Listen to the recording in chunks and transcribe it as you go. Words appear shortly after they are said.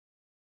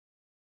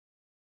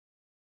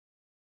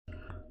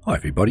Hi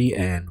everybody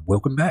and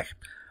welcome back.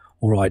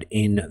 Alright,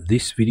 in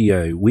this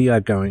video we are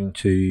going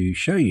to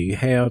show you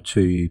how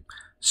to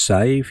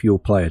save your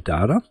player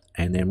data,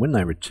 and then when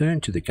they return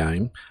to the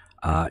game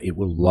it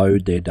will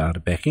load their data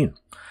back in.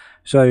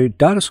 So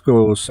data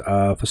stores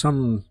for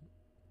some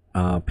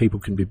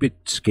people can be a bit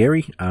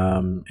scary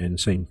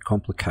and seem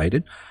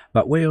complicated,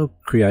 but we'll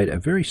create a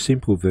very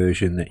simple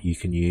version that you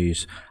can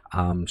use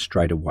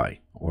straight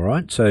away.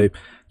 Alright, so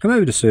come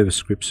over to Service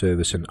Script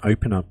Service and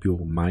open up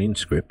your main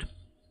script.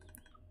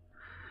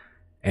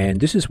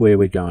 And this is where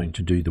we're going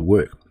to do the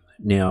work.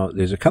 Now,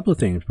 there's a couple of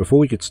things before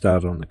we get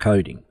started on the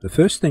coding. The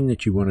first thing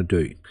that you want to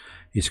do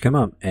is come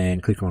up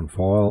and click on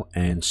File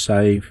and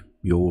save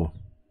your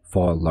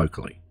file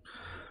locally.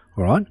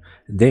 Alright,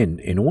 then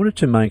in order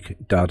to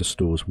make data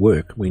stores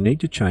work, we need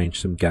to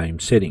change some game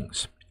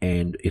settings.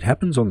 And it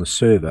happens on the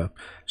server,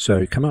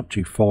 so come up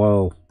to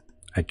File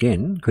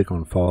again, click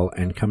on File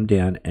and come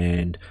down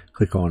and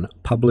click on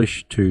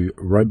Publish to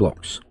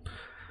Roblox.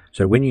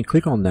 So when you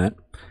click on that,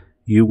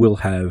 you will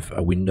have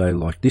a window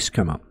like this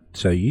come up.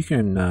 So you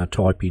can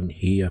type in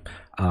here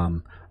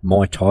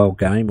my tile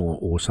game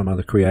or some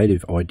other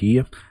creative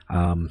idea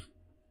to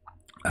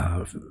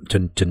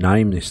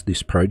name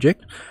this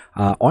project.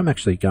 I'm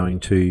actually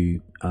going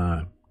to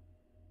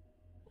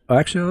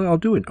I'll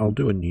do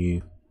a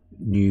new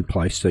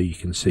place so you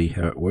can see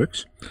how it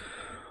works.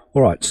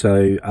 All right,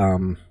 so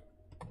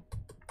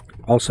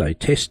I'll say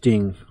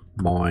testing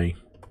my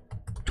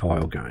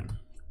tile game.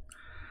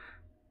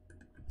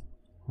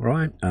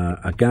 Right,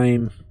 a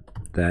game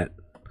that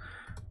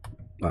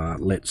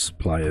lets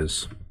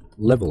players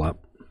level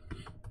up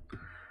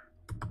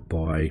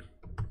by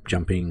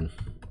jumping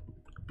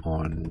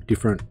on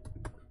different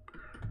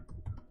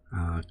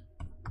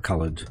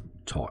coloured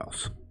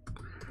tiles.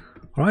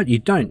 Alright, you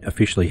don't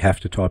officially have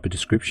to type a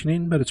description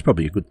in, but it's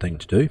probably a good thing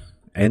to do.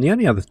 And the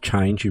only other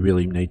change you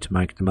really need to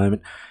make at the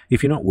moment,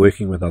 if you're not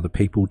working with other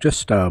people,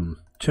 just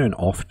turn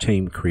off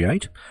Team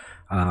Create,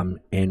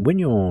 and when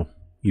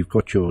you've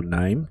got your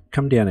name,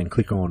 come down and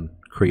click on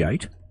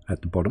Create at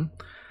the bottom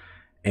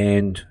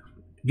and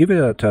give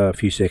it a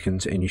few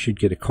seconds, and you should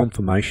get a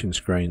confirmation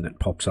screen that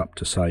pops up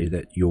to say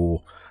that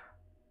your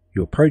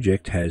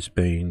project has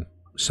been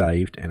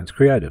saved and it's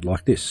created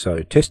like this.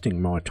 So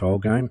testing my tile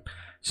game,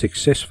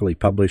 successfully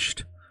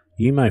published.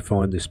 You may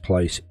find this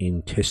place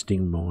in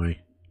testing my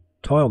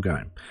tile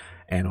game,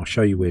 and I'll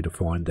show you where to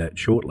find that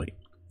shortly.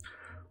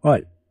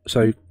 Right,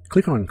 so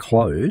click on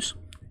Close,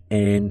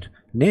 and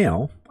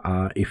now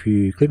if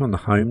you click on the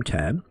Home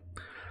tab,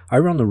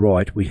 over on the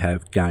right we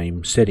have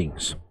Game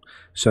Settings.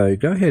 So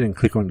go ahead and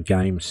click on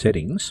Game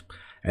Settings,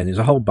 and there's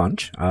a whole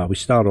bunch. We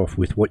start off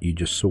with what you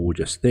just saw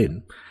just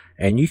then,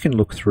 and you can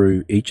look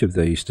through each of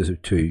these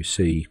to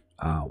see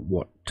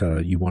what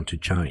you want to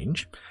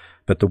change.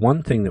 But the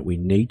one thing that we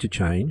need to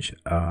change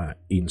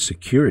in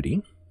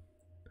security,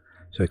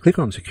 so click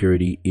on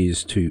Security,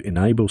 is to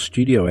enable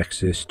Studio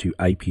access to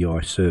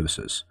API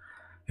services.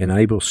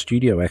 Enable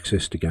Studio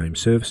access to game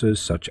services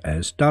such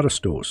as data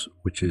stores,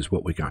 which is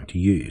what we're going to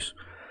use.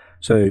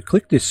 So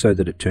click this so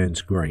that it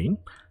turns green,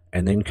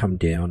 and then come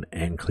down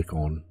and click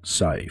on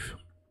Save.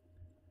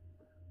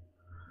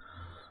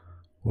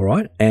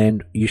 Alright,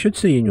 and you should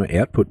see in your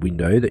output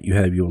window that you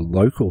have your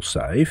local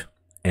save,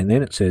 and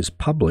then it says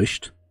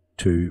Published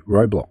to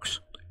Roblox,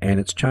 and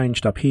it's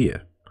changed up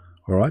here,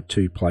 alright,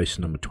 to place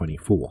number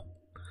 24.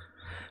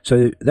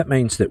 So that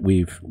means that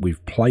we've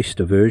placed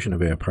a version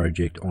of our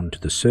project onto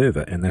the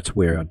server, and that's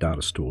where our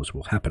data stores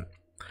will happen.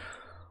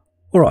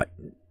 Alright,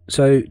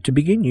 so to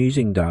begin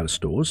using data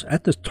stores,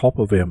 at the top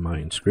of our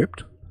main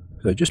script,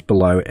 so just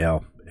below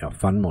our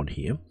fun mod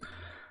here,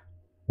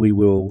 we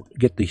will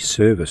get the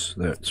service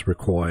that's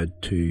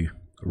required to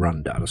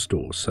run data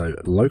stores. So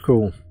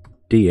local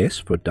DS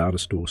for data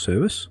store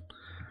service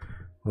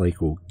will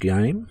equal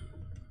game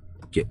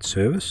get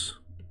service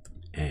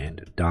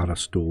and data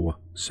store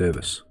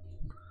service.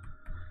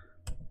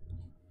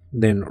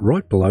 Then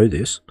right below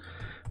this,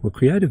 we'll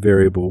create a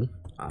variable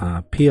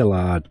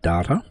PLR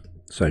data,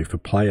 so for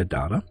player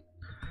data,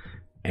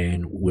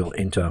 and we'll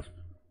enter,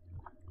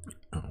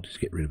 I'll just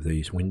get rid of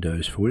these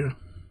windows for you.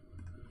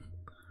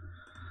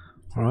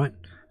 Alright,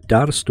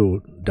 data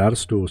store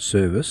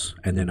service,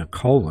 and then a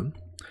colon,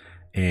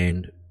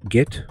 and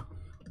get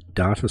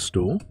data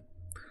store,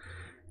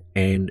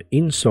 and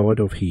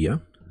inside of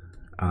here,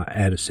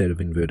 add a set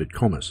of inverted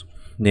commas.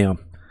 Now,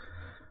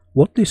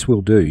 what this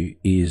will do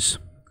is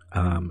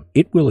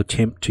it will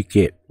attempt to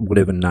get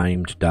whatever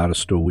named data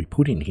store we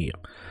put in here.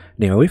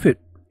 Now, if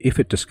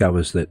it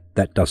discovers that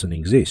that doesn't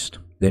exist,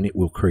 then it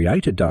will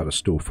create a data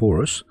store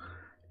for us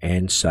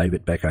and save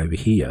it back over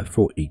here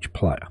for each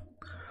player.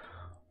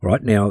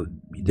 Right, now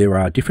there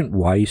are different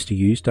ways to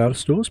use data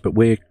stores, but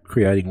we're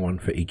creating one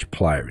for each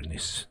player in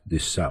this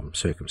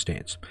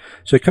circumstance.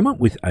 So come up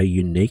with a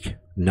unique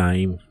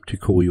name to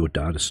call your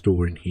data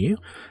store in here.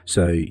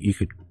 So you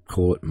could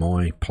call it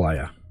my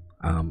player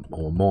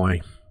or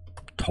my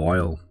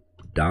tile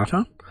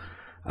data.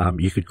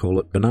 You could call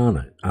it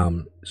banana.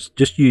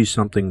 Just use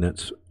something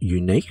that's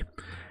unique,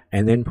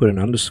 and then put an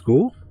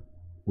underscore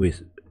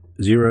with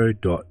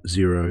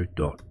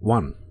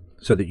 0.0.1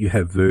 so that you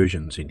have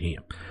versions in here.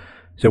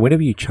 So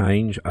whenever you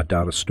change a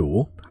data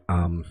store,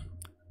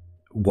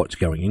 what's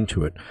going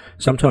into it,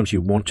 sometimes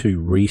you want to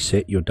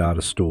reset your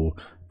data store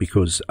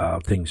because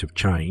things have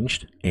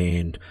changed,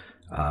 and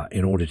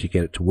in order to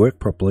get it to work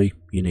properly,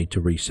 you need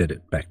to reset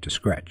it back to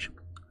scratch.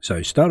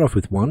 So start off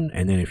with 1,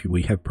 and then if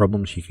we have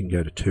problems, you can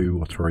go to 2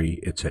 or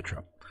 3,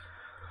 etc.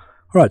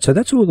 Alright, so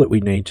that's all that we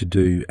need to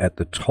do at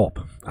the top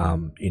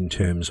in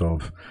terms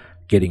of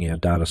getting our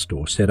data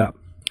store set up.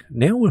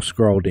 Now we'll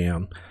scroll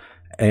down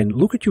and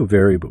look at your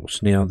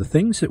variables. Now the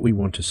things that we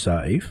want to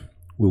save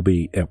will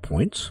be our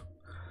points,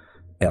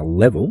 our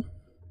level,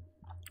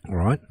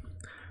 alright.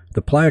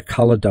 The player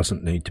color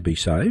doesn't need to be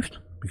saved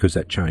because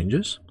that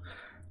changes.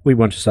 We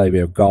want to save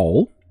our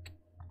goal,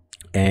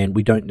 and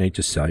we don't need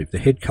to save the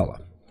head color.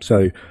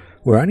 So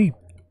we're only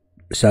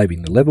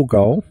saving the level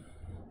goal,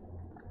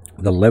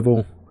 the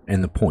level,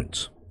 and the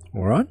points.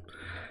 Alright?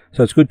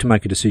 So it's good to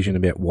make a decision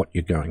about what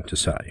you're going to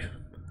save.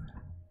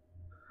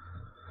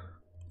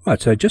 Right,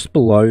 so just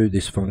below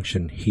this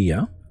function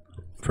here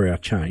for our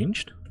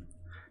changed,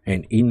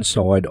 and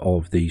inside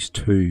of these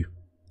two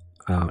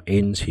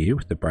ends here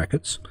with the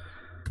brackets,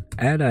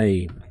 add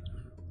a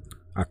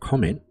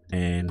comment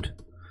and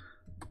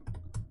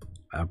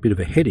a bit of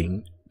a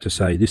heading to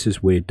say this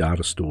is where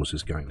data stores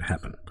is going to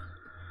happen.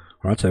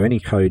 Alright, so any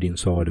code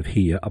inside of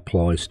here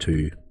applies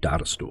to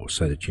data stores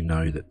so that you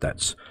know that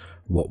that's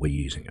what we're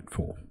using it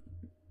for.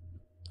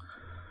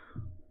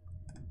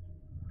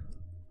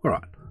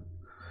 Alright,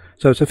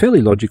 so it's a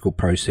fairly logical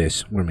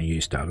process when we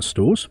use data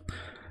stores.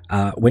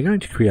 We're going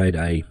to create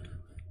a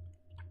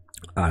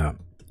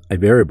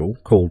variable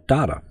called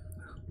data,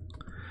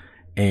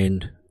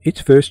 and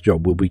its first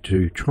job will be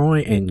to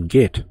try and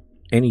get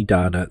any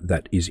data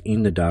that is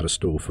in the data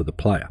store for the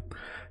player.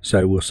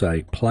 So we'll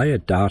say player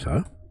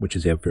data, which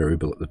is our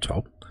variable at the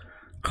top,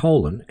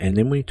 colon, and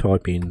then we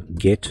type in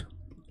get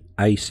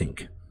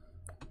async.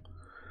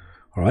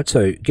 Alright,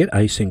 so get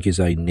async is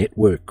a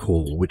network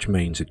call, which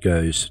means it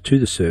goes to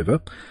the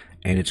server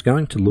and it's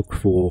going to look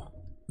for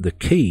the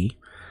key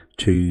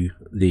to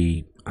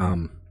the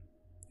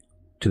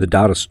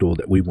data store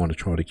that we want to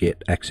try to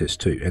get access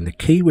to. And the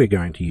key we're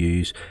going to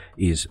use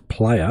is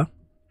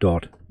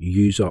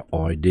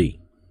player.userID.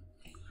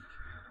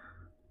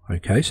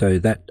 Okay, so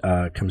that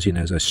comes in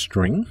as a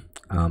string,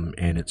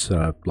 and it's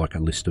like a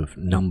list of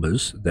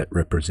numbers that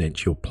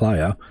represents your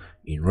player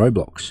in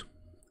Roblox.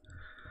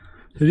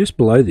 So just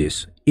below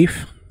this,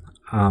 if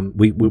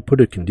we'll put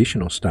a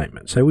conditional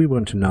statement. So we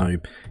want to know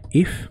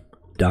if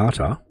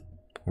data,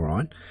 all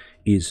right,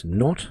 is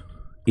not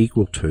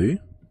equal to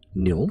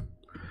nil.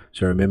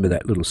 So remember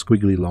that little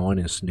squiggly line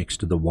is next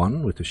to the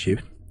 1 with the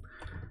shift.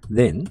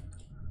 Then,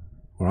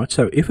 all right,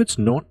 so if it's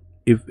not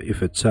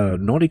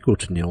not equal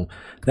to nil,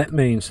 that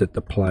means that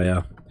the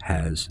player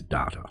has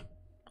data.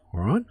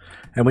 All right,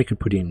 and we can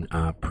put in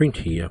print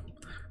here,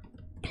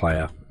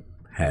 player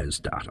has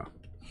data.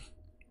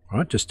 All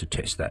right, just to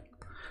test that.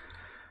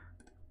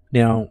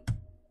 Now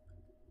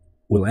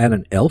we'll add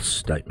an else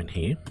statement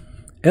here.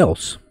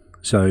 Else,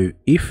 so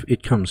if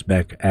it comes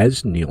back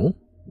as nil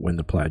when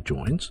the player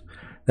joins,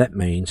 that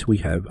means we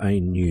have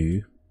a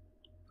new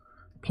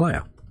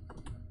player.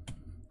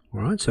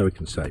 All right, so we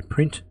can say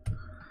print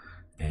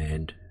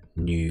and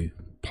new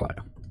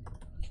player.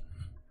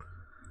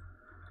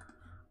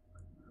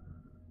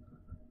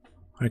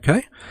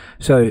 Okay,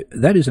 so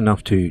that is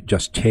enough to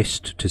just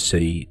test to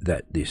see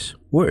that this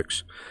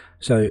works.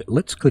 So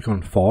let's click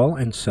on File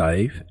and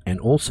Save,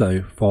 and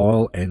also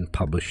File and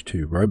Publish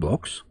to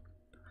Roblox.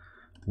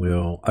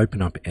 We'll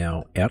open up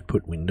our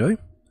output window,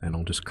 and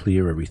I'll just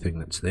clear everything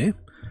that's there,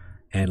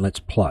 and let's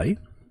play.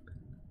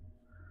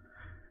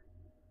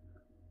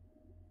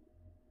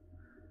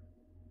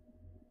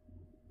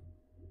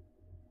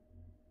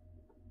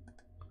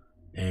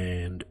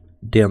 And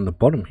down the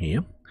bottom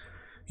here,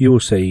 you will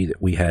see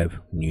that we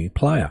have new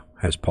player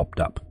has popped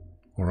up.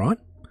 All right.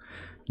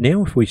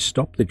 Now if we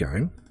stop the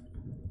game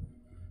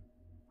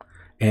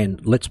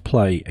and let's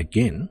play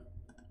again,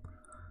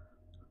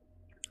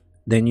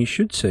 then you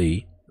should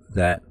see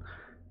that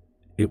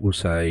it will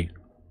say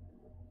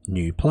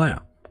new player.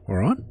 All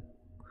right.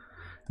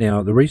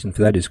 Now the reason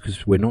for that is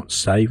because we're not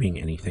saving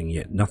anything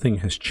yet. Nothing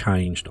has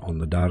changed on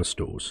the data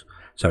stores,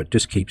 so it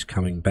just keeps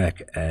coming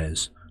back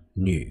as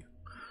new.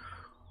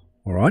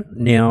 All right.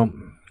 Now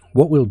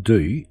what we'll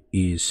do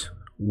is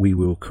we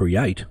will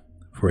create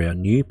for our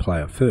new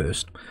player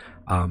first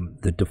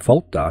the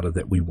default data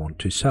that we want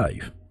to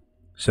save.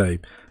 So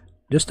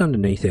just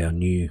underneath our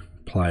new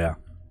player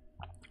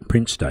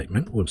print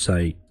statement, we'll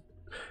say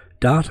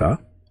data.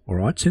 All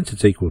right, since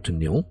it's equal to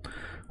nil,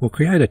 we'll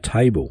create a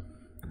table,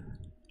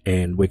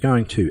 and we're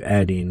going to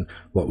add in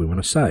what we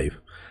want to save.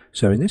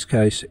 So in this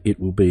case, it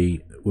will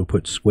be, we'll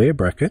put square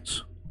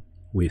brackets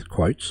with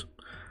quotes,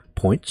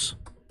 points,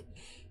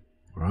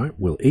 all right,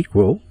 will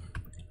equal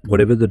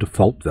whatever the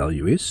default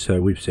value is. So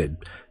we've said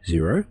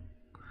 0,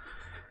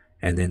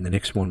 and then the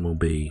next one will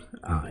be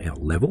our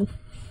level,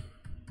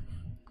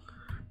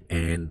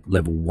 and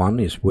level 1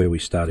 is where we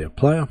start our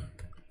player,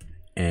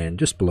 and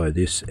just below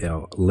this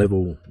our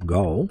level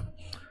goal,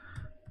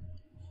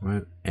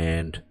 right,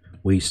 and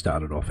we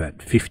started off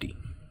at 50.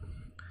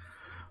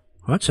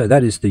 Right, so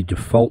that is the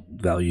default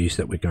values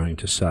that we're going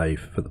to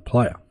save for the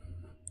player.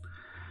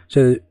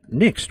 So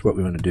next what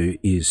we want to do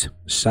is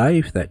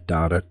save that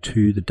data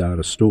to the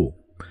data store.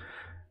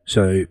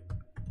 So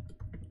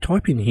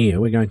type in here,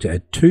 we're going to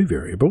add two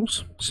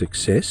variables,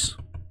 success,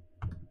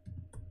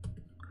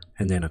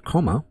 and then a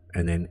comma,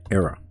 and then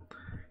error,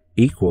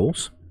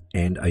 equals,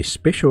 and a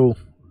special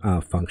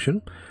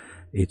function,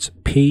 it's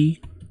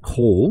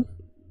p_call,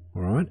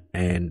 all right,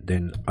 and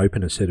then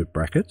open a set of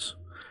brackets,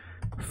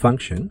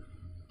 function,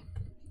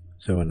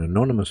 so an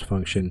anonymous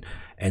function,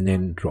 and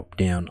then drop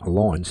down a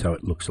line so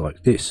it looks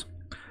like this.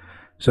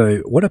 So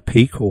what a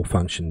p_call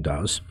function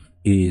does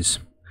is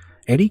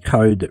any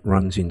code that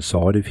runs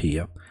inside of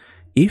here,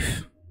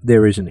 if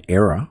there is an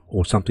error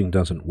or something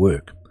doesn't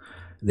work,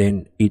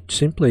 then it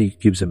simply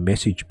gives a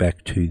message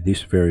back to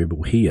this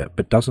variable here,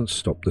 but doesn't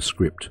stop the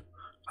script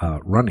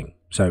running.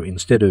 So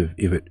instead of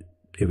if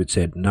it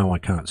said no, I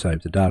can't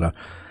save the data,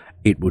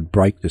 it would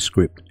break the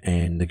script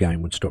and the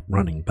game would stop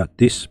running. But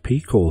this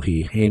p_call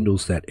here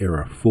handles that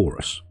error for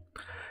us.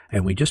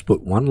 And we just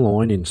put one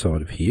line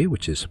inside of here,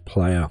 which is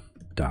player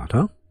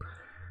data,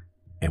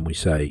 and we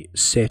say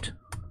set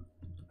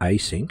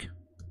async.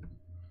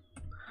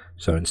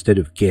 So instead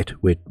of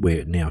get,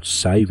 we're now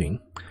saving,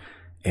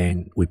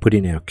 and we put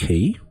in our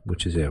key,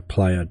 which is our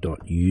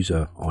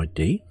player.user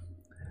ID,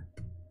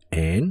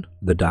 and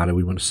the data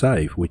we want to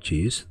save, which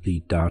is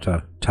the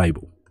data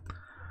table.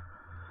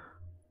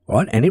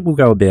 Right, and it will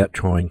go about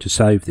trying to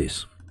save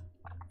this.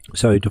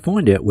 So to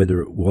find out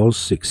whether it was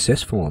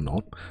successful or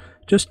not,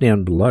 just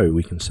down below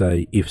we can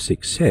say if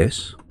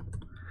success,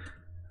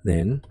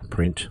 then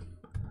print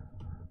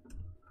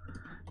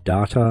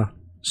data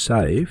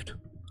saved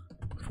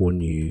for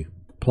new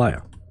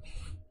player.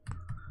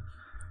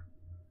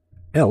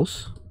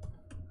 Else,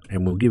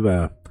 and we'll give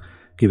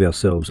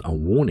ourselves a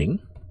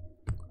warning,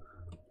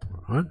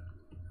 right?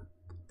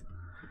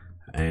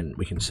 And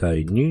we can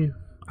say new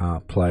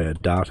player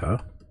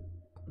data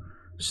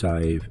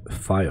save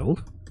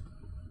failed,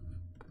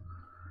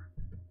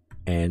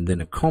 and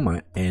then a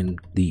comma and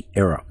the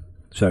error.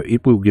 So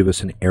it will give us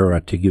an error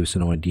to give us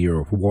an idea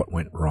of what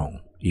went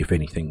wrong, if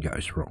anything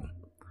goes wrong.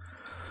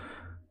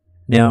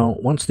 Now,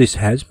 once this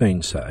has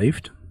been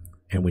saved,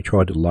 and we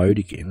try to load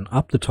again,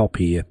 up the top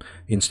here,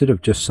 instead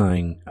of just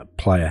saying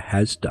player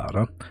has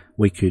data,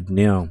 we could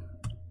now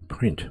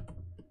print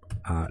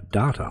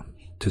data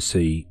to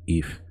see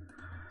if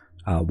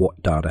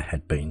what data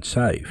had been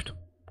saved.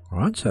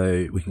 Alright,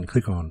 so we can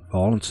click on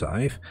File and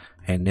Save,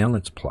 and now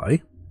let's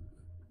play.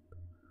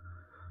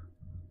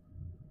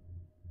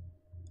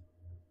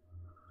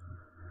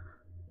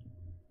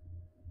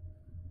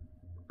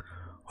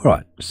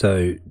 Alright,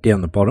 so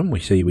down the bottom we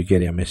see we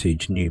get our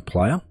message new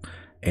player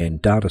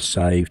and data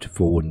saved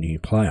for new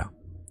player.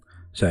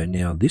 So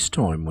now this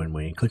time when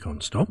we click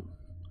on stop,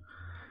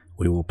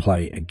 we will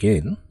play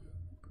again,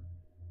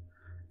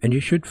 and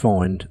you should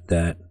find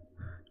that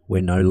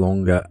we're no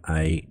longer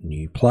a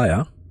new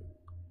player,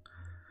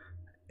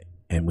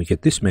 and we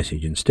get this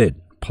message instead,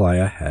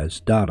 player has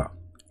data,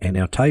 and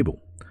our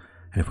table.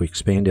 And if we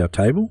expand our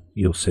table,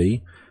 you'll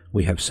see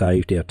we have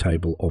saved our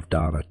table of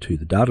data to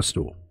the data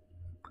store.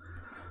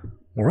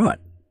 Alright,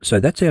 so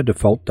that's our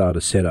default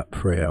data setup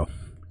for our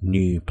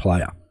new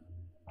player.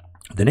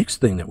 The next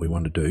thing that we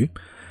want to do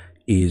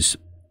is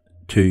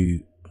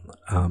to,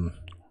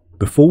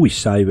 before we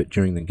save it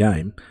during the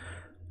game,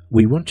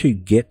 we want to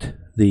get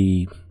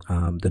the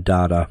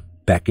data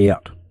back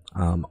out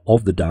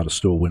of the data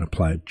store when a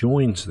player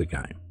joins the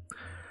game.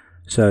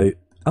 So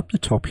up the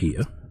top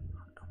here,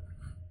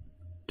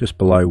 just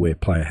below where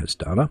player has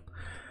data,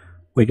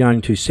 we're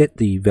going to set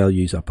the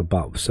values up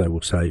above. So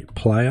we'll say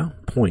player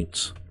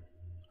points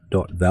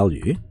dot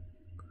value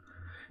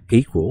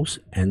equals,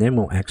 and then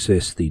we'll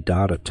access the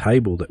data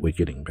table that we're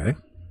getting back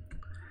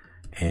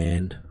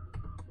and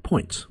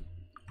points.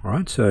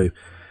 Alright, so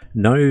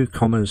no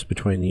commas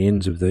between the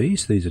ends of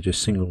these are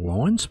just single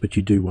lines, but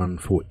you do one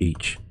for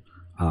each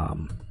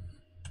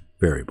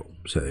variable.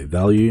 So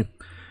value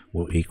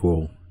will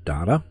equal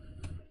data,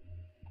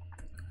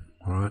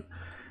 alright,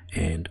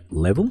 and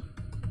level,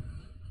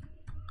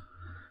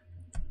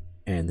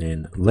 and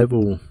then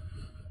level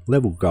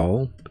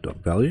goal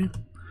dot value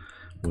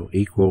will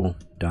equal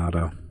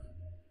data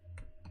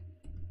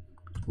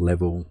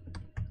level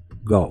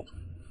goal.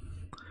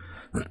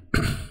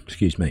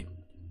 Excuse me.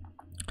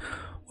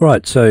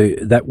 Alright, so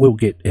that will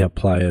get our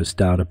players'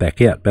 data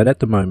back out, but at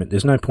the moment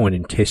there's no point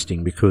in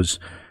testing because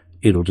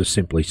it'll just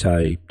simply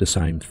say the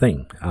same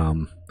thing.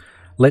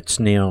 Let's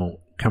now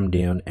come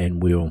down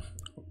and we'll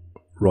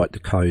write the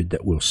code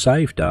that will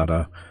save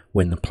data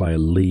when the player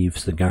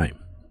leaves the game.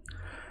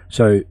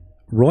 So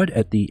right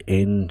at the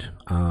end,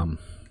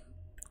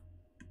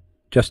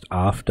 just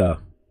after,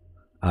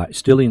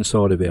 still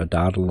inside of our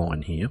data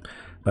line here,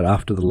 but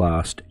after the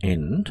last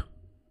end,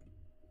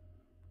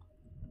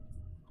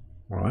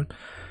 right,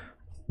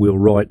 we'll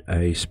write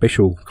a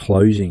special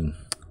closing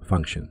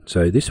function.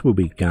 So this will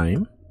be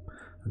game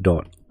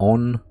dot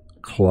on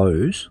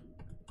close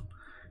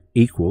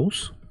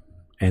equals,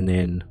 and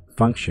then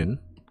function,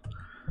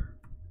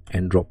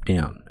 and drop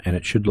down, and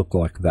it should look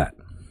like that.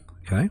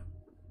 Okay,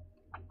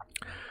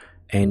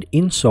 and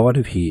inside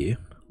of here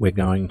we're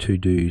going to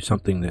do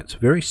something that's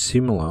very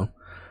similar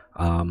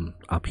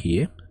up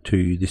here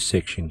to this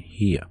section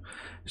here.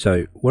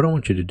 So what I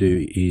want you to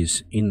do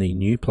is, in the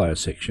new player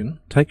section,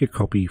 take a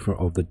copy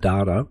of the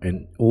data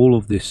and all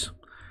of this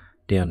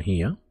down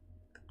here.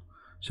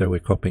 So we're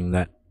copying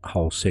that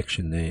whole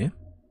section there,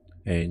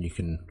 and you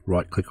can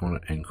right click on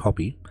it and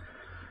copy,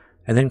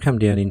 and then come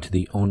down into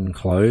the on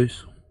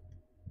close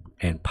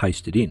and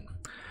paste it in.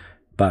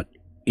 But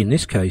in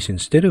this case,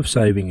 instead of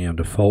saving our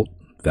default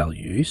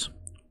values,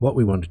 what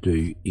we want to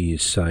do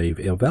is save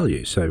our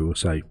values. So we'll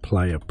say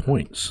player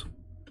points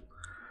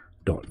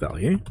dot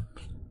value,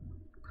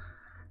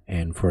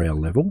 and for our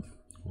level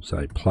we'll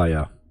say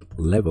player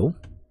level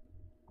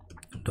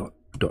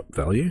dot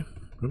value.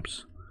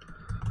 Oops.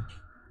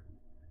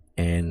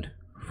 And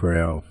for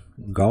our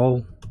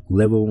goal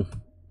level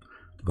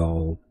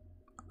goal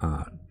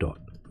dot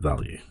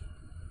value.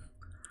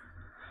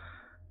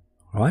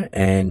 Right,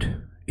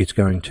 and it's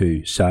going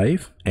to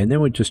save, and then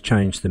we just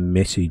change the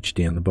message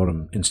down the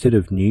bottom. Instead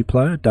of new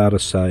player, data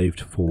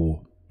saved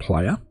for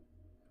player.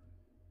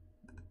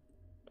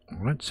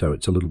 Alright, so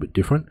it's a little bit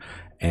different,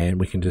 and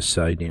we can just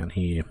say down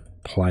here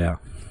player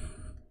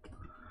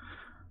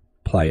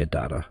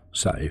data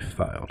save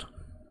failed.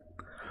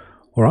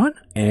 Alright,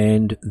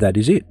 and that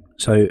is it.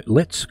 So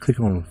let's click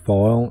on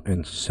File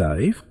and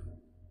Save,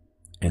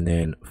 and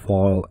then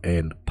File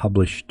and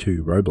Publish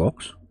to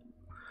Roblox,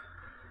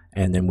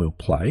 and then we'll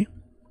play.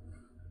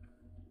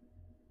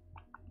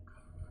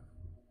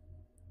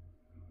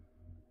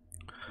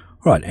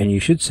 Right, and you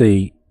should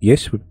see,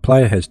 yes,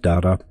 player has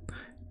data,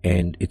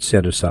 and it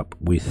set us up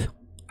with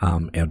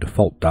our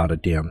default data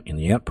down in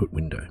the output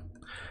window.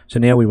 So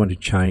now we want to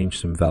change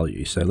some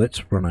values. So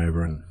let's run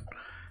over and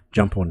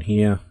jump on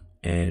here,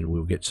 and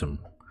we'll get some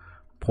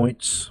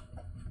points.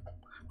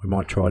 We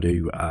might try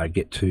to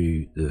get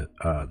to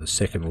the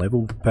second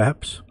level,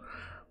 perhaps.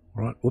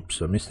 All right,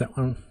 whoops, I missed that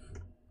one.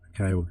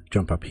 Okay, we'll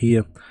jump up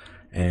here,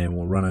 and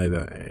we'll run over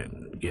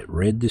and get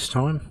red this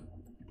time.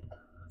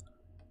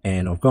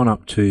 And I've gone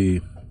up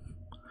to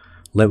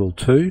level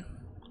 2.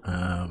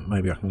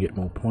 Maybe I can get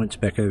more points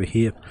back over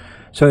here.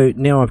 So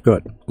now I've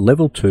got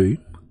level 2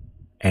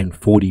 and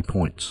 40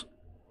 points.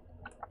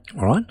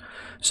 Alright,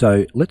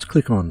 so let's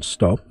click on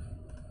stop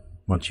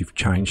once you've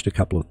changed a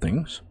couple of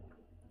things.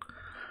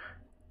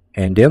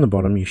 And down the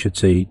bottom you should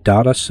see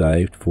data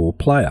saved for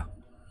player.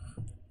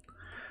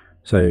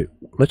 So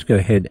let's go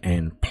ahead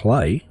and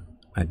play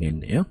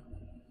again now.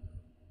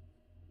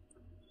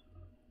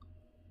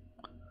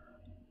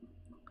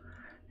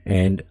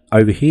 And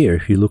over here,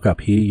 if you look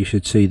up here, you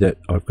should see that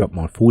I've got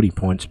my 40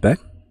 points back.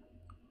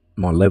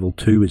 My level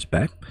 2 is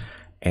back.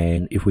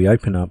 And if we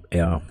open up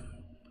our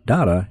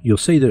data, you'll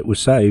see that it was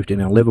saved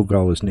and our level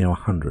goal is now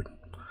 100.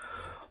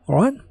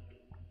 Alright,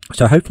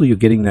 so hopefully you're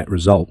getting that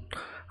result.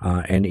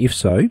 And if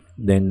so,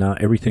 then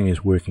everything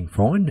is working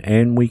fine,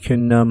 and we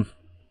can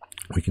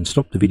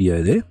stop the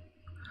video there.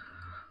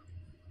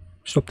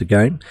 Stop the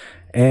game,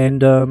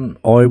 and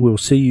I will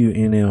see you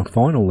in our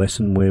final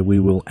lesson, where we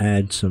will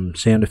add some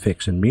sound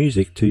effects and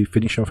music to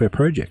finish off our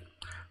project.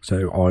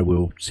 So I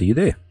will see you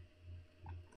there.